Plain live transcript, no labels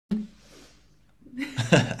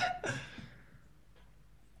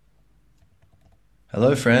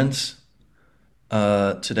Hello, friends.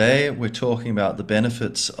 Today we're talking about the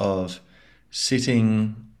benefits of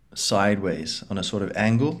sitting sideways on a sort of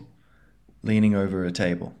angle, leaning over a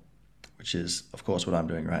table, which is, of course, what I'm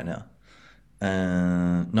doing right now.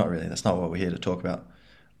 Not really, that's not what we're here to talk about.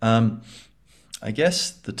 Um, I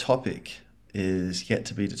guess the topic is yet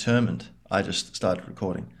to be determined. I just started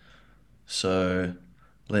recording. So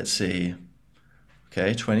let's see.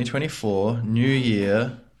 Okay, 2024, new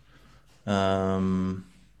year. Um,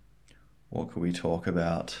 what could we talk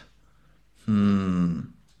about? Hmm.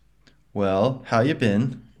 Well, how you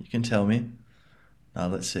been? You can tell me.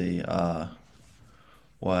 Let's see.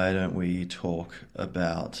 Why don't we talk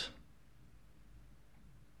about?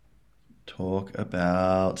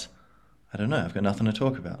 I don't know. I've got nothing to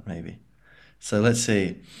talk about. Maybe. So let's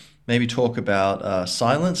see. Maybe talk about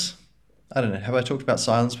silence. I don't know. Have I talked about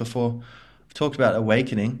silence before? I've talked about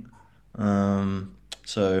awakening.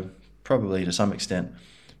 So probably to some extent.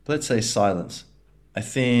 But let's say silence. I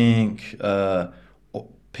think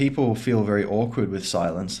people feel very awkward with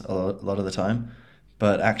silence a lot of the time,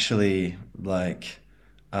 but actually, like,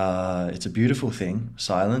 it's a beautiful thing,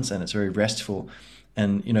 silence, and it's very restful.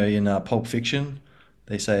 And in Pulp Fiction,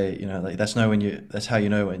 they say, like that's how you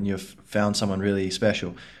know when you've found someone really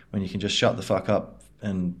special, when you can just shut the fuck up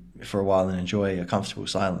and for a while and enjoy a comfortable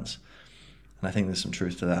silence. And I think there's some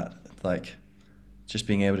truth to that. Like, just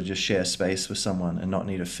being able to just share space with someone and not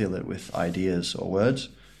need to fill it with ideas or words.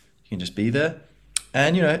 You can just be there.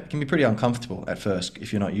 And, it can be pretty uncomfortable at first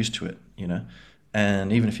if you're not used to it.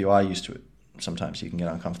 And even if you are used to it, sometimes you can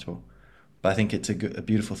get uncomfortable. But I think it's a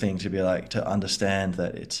beautiful thing to be like, to understand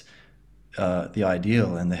that it's the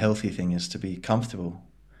ideal and the healthy thing is to be comfortable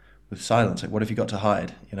with silence. Like, what have you got to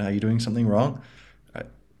hide? Are you doing something wrong? Right?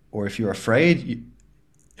 Or if you're afraid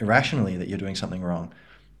irrationally that you're doing something wrong,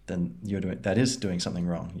 then that is doing something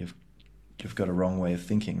wrong. You've got a wrong way of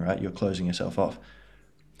thinking, right? You're closing yourself off.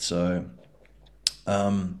 So,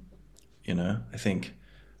 um, I think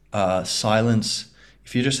silence.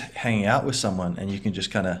 If you're just hanging out with someone and you can just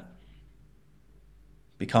kind of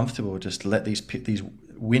be comfortable, just let these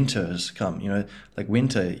winters come. Like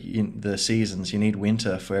winter, in the seasons, you need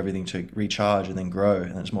winter for everything to recharge and then grow,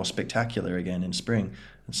 and it's more spectacular again in spring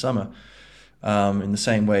and summer. In the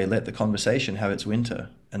same way, let the conversation have its winter,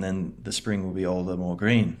 and then the spring will be all the more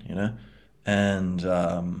green. And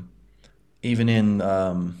even in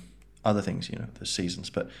other things, the seasons,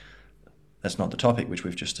 but that's not the topic, which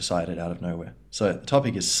we've just decided out of nowhere. So the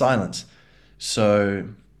topic is silence. So,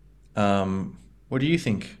 what do you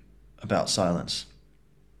think about silence?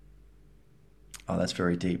 Oh, that's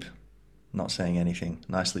very deep. Not saying anything.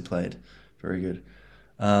 Nicely played. Very good.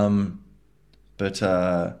 Um, but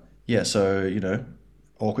yeah, so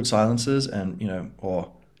awkward silences and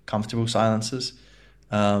or comfortable silences.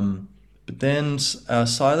 But then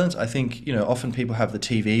silence. I think often people have the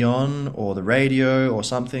TV on or the radio or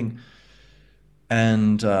something,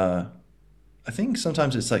 and I think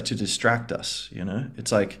sometimes it's like to distract us.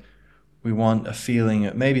 It's like we want a feeling.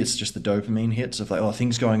 Maybe it's just the dopamine hits of like, oh,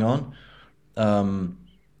 things going on. Um,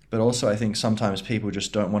 but also, I think sometimes people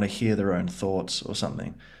just don't want to hear their own thoughts or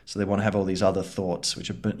something. So they want to have all these other thoughts, which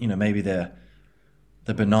are, maybe they're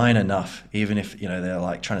benign enough, even if they're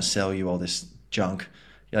like trying to sell you all this junk.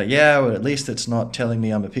 You're like, yeah, well, at least it's not telling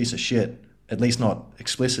me I'm a piece of shit. At least not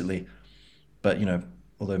explicitly, but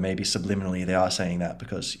although maybe subliminally they are saying that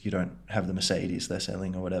because you don't have the Mercedes they're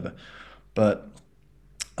selling or whatever. But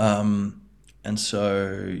um, and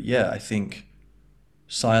so yeah, I think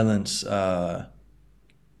silence.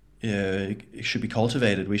 It should be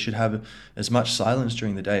cultivated. We should have as much silence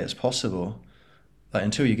during the day as possible, like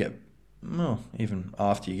until you get, well, even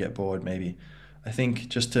after you get bored, maybe. I think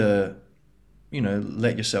just to,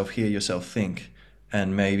 let yourself hear yourself think,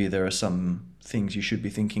 and maybe there are some things you should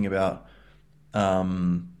be thinking about,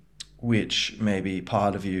 um, which maybe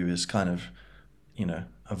part of you is kind of,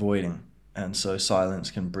 avoiding. And so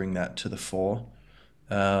silence can bring that to the fore.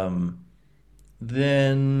 Um,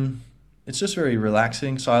 then it's just very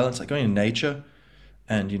relaxing silence, like going to nature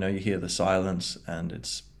and you hear the silence and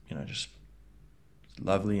it's just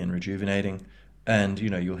lovely and rejuvenating, and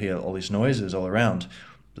you'll hear all these noises all around,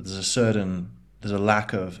 but there's a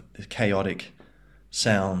lack of the chaotic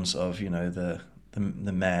sounds of the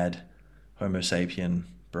mad Homo sapien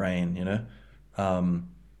brain, um,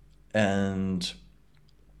 and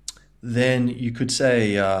then you could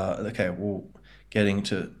say, okay, well, getting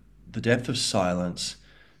to the depth of silence,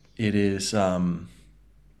 it is, well,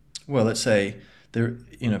 let's say there,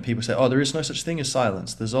 people say, oh, there is no such thing as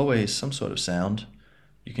silence. There's always some sort of sound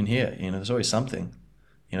you can hear. There's always something,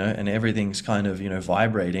 and everything's kind of,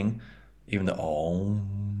 vibrating, even the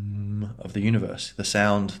om of the universe, the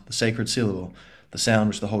sound, the sacred syllable, the sound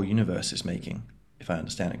which the whole universe is making, if I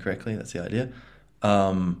understand it correctly. That's the idea.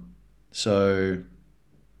 So,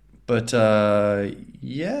 but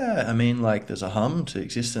yeah, I mean, like, there's a hum to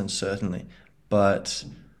existence, certainly, but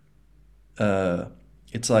uh,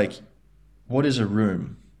 it's like, what is a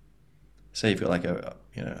room? Say you've got like a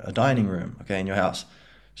dining room, okay, in your house.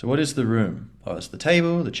 So what is the room? Oh, it's the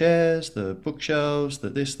table, the chairs, the bookshelves, the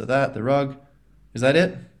this, the that, the rug. Is that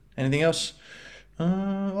it? Anything else?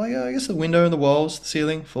 Well, yeah, I guess the window and the walls, the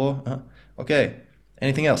ceiling, floor. Okay.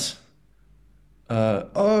 Anything else?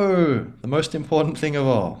 Oh, the most important thing of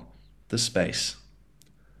all, the space,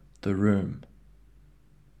 the room,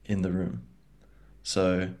 in the room.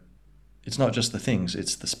 So it's not just the things,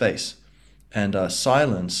 it's the space. And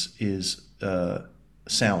silence is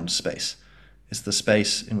sound space. It's the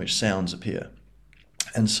space in which sounds appear.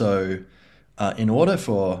 And so in order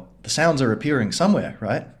for the sounds are appearing somewhere,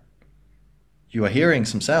 right? You are hearing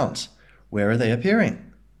some sounds. Where are they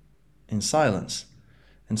appearing? In silence.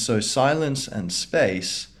 And so silence and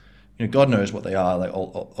space, God knows what they are, like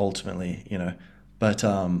ultimately, but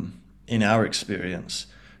in our experience,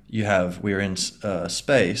 we're in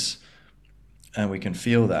space, and we can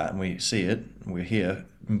feel that, and we see it, and we're here,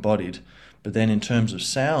 embodied. But then in terms of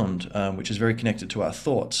sound, which is very connected to our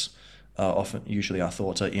thoughts, usually our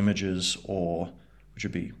thoughts are images, which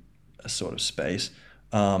would be a sort of space,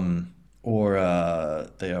 or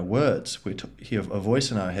they are words. We hear a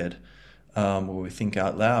voice in our head, or we think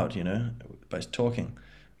out loud, by talking.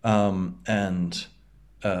 And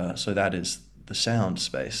so that is the sound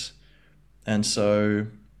space. And so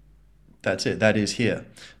that's it. That is here.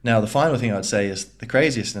 Now, the final thing I'd say is the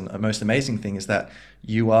craziest and most amazing thing is that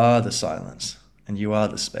you are the silence and you are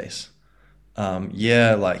the space.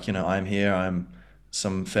 Yeah, like, I'm here. I'm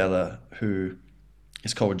some fella who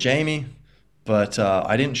is called Jamie, but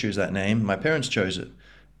I didn't choose that name. My parents chose it,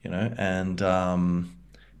 and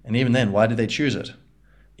even then, why did they choose it?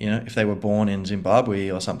 If they were born in Zimbabwe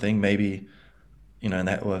or something, maybe,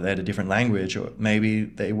 or they had a different language, or maybe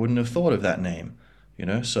they wouldn't have thought of that name.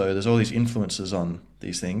 So there's all these influences on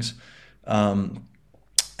these things. And,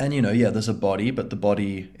 yeah, there's a body, but the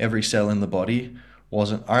body, every cell in the body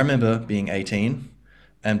wasn't. I remember being 18,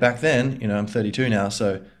 and back then, I'm 32 now,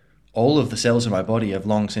 so all of the cells in my body have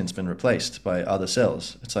long since been replaced by other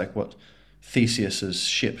cells. It's like what Theseus's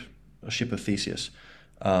ship, or ship of Theseus.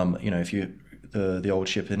 If the old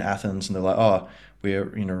ship in Athens, and they're like, oh, we're,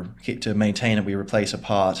 to maintain it, we replace a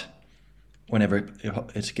part. Whenever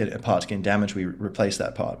a part's getting damaged, we replace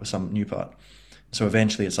that part with some new part. So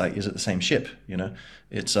eventually it's like, is it the same ship?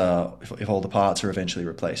 It's if all the parts are eventually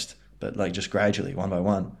replaced, but like just gradually, one by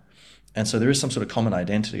one. And so there is some sort of common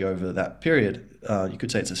identity over that period. You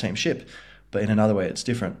could say it's the same ship, but in another way it's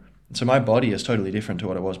different. So my body is totally different to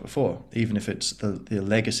what it was before, even if it's the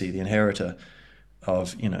legacy, the inheritor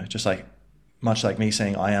of, just like, much like me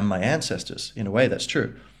saying I am my ancestors. In a way, that's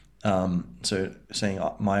true. So saying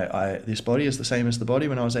this body is the same as the body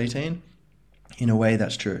when I was 18, in a way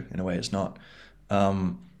that's true. In a way it's not.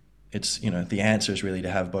 It's, the answer is really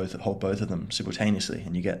to hold both of them simultaneously,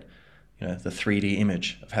 and you get, the 3D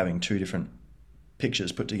image of having two different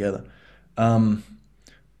pictures put together.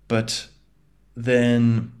 But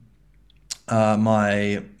then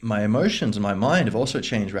my emotions and my mind have also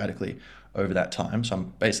changed radically over that time. So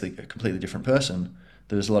I'm basically a completely different person.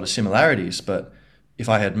 There's a lot of similarities, but if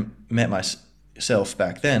I had met myself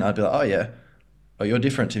back then, I'd be like, oh yeah, oh, you're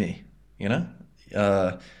different to me,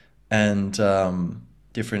 and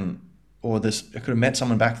different, or this, I could have met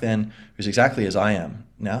someone back then who's exactly as I am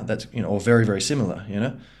now. That's, or very, very similar,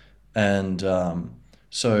 and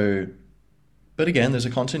so, but again, there's a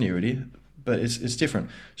continuity, but it's different.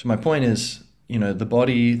 So my point is, the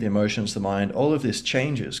body, the emotions, the mind, all of this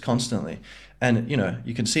changes constantly, and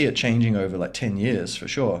you can see it changing over like 10 years for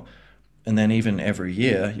sure. And then even every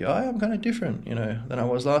year, I'm kind of different, than I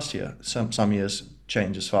was last year. Some years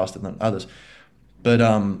changes faster than others. But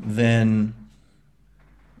then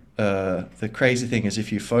the crazy thing is,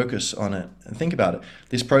 if you focus on it and think about it,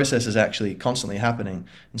 this process is actually constantly happening.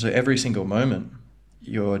 And so every single moment,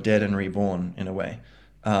 you're dead and reborn in a way,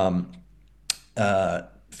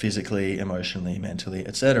 physically, emotionally, mentally,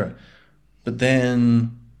 etc. But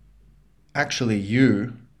then actually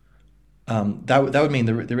that would mean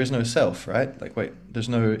there is no self, right? Like, wait,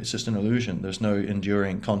 it's just an illusion. There's no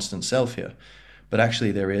enduring constant self here. But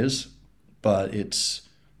actually there is, but it's,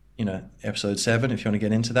 episode 7, if you want to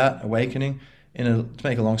get into that, awakening. To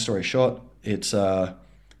make a long story short, it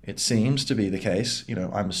seems to be the case,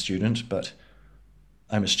 I'm a student, but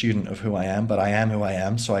I'm a student of who I am, but I am who I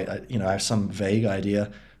am. So I have some vague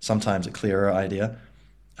idea, sometimes a clearer idea.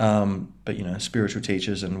 But spiritual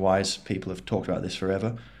teachers and wise people have talked about this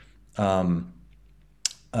forever.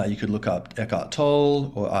 You could look up Eckhart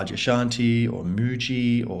Tolle or Adyashanti or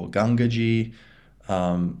Muji or Gangaji.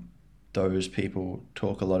 Those people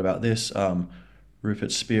talk a lot about this.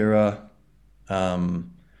 Rupert Spira,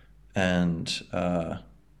 and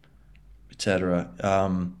etc.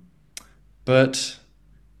 But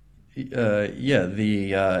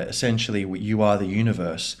essentially you are the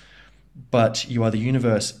universe, but you are the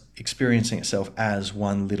universe experiencing itself as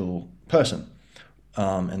one little person.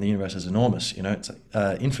 And the universe is enormous, it's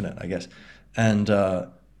infinite, I guess. And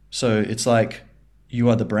so it's like you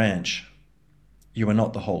are the branch. You are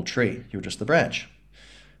not the whole tree. You're just the branch.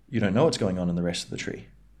 You don't know what's going on in the rest of the tree.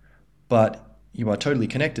 But you are totally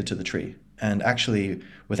connected to the tree. And actually,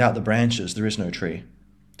 without the branches, there is no tree.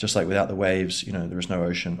 Just like without the waves, there is no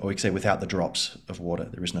ocean. Or you could say without the drops of water,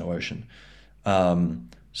 there is no ocean.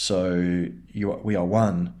 So we are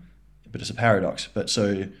one, but it's a paradox. But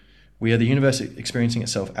so we are the universe experiencing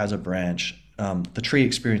itself as a branch, the tree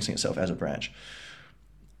experiencing itself as a branch.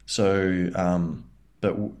 So,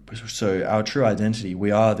 so our true identity,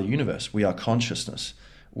 we are the universe. We are consciousness.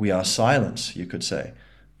 We are silence, you could say.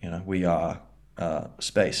 We are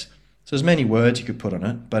space. So there's many words you could put on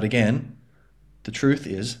it, but again, the truth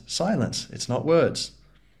is silence. It's not words.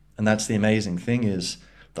 And that's the amazing thing, is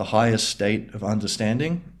the highest state of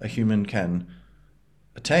understanding a human can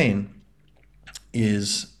attain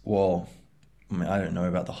is, well, I don't know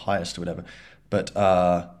about the highest or whatever, but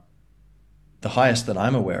the highest that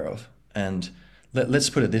I'm aware of. And let's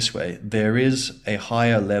put it this way. There is a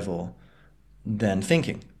higher level than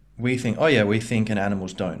thinking. We think, we think and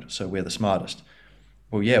animals don't, so we're the smartest.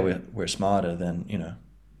 Well, yeah, we're smarter than,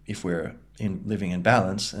 if we're living in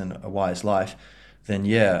balance and a wise life, then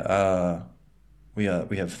we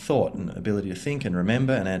have thought and ability to think and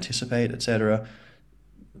remember and anticipate, etc.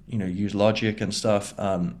 Use logic and stuff.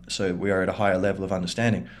 So we are at a higher level of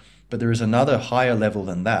understanding. But there is another higher level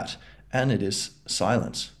than that, and it is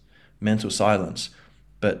silence, mental silence.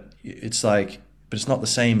 But it's not the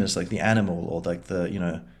same as like the animal or like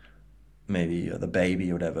the, maybe the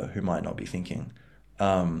baby or whatever who might not be thinking.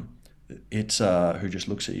 It's who just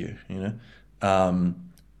looks at you,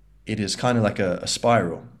 It is kind of like a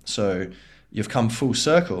spiral. So you've come full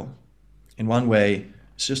circle. In one way,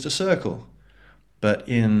 it's just a circle. But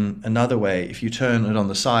in another way, if you turn it on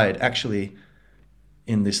the side, actually,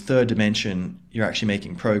 in this third dimension, you're actually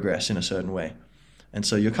making progress in a certain way. And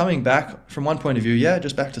so you're coming back from one point of view,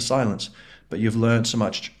 just back to silence, but you've learned so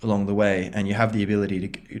much along the way, and you have the ability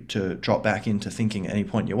to drop back into thinking at any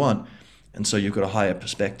point you want. And so you've got a higher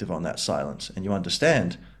perspective on that silence, and you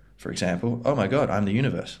understand, for example, oh my God, I'm the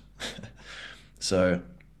universe. So,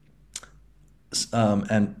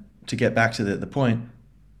 and to get back to the point,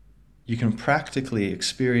 you can practically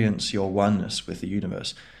experience your oneness with the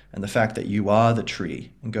universe and the fact that you are the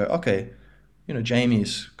tree, and go, okay,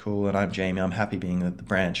 Jamie's cool and I'm Jamie, I'm happy being the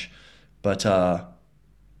branch, but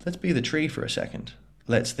let's be the tree for a second.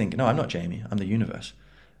 Let's think, no, I'm not Jamie, I'm the universe,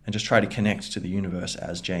 and just try to connect to the universe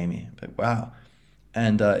as Jamie. But wow.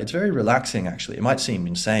 And it's very relaxing, actually. It might seem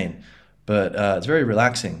insane, but it's very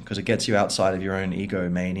relaxing because it gets you outside of your own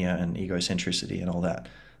egomania and egocentricity and all that.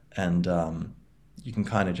 And you can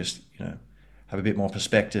kind of just, have a bit more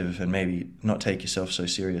perspective and maybe not take yourself so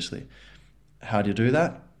seriously. How do you do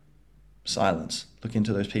that? Silence. Look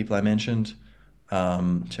into those people I mentioned.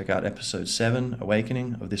 Check out episode 7,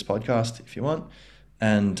 Awakening, of this podcast if you want.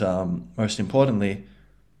 And most importantly,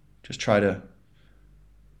 just try to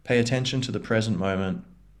pay attention to the present moment.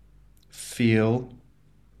 Feel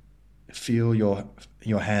your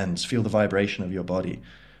hands. Feel the vibration of your body.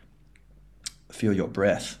 Feel your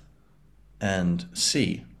breath. And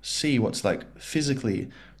see what's like physically,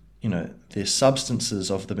 the substances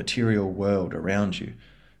of the material world around you,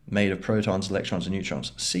 made of protons, electrons, and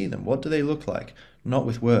neutrons. See them. What do they look like? Not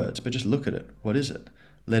with words, but just look at it. What is it?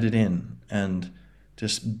 Let it in and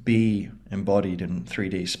just be embodied in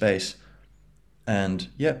 3D space. And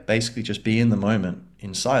basically just be in the moment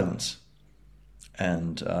in silence.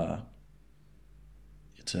 And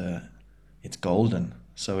it's golden.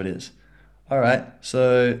 So it is. All right,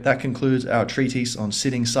 so that concludes our treatise on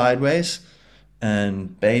sitting sideways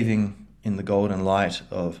and bathing in the golden light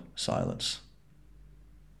of silence.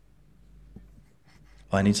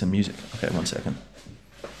 Oh, I need some music. Okay, 1 second.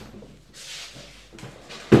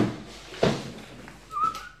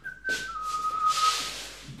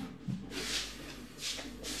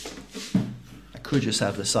 I could just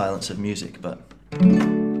have the silence of music, but...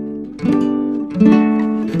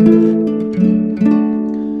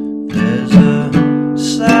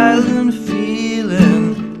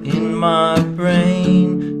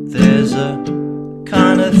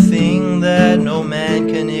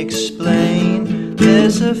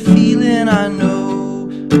 something I know,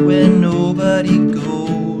 where nobody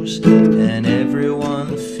goes and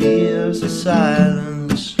everyone fears the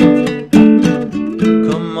silence.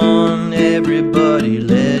 Come on, everybody,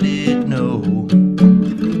 let it know.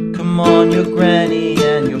 Come on, your granny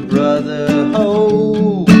and your brother,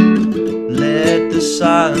 ho. Let the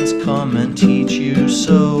silence come and teach you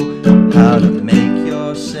so, how to make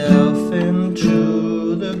yourself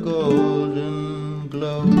into the golden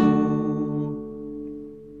glow.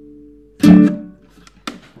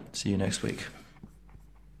 See you next week.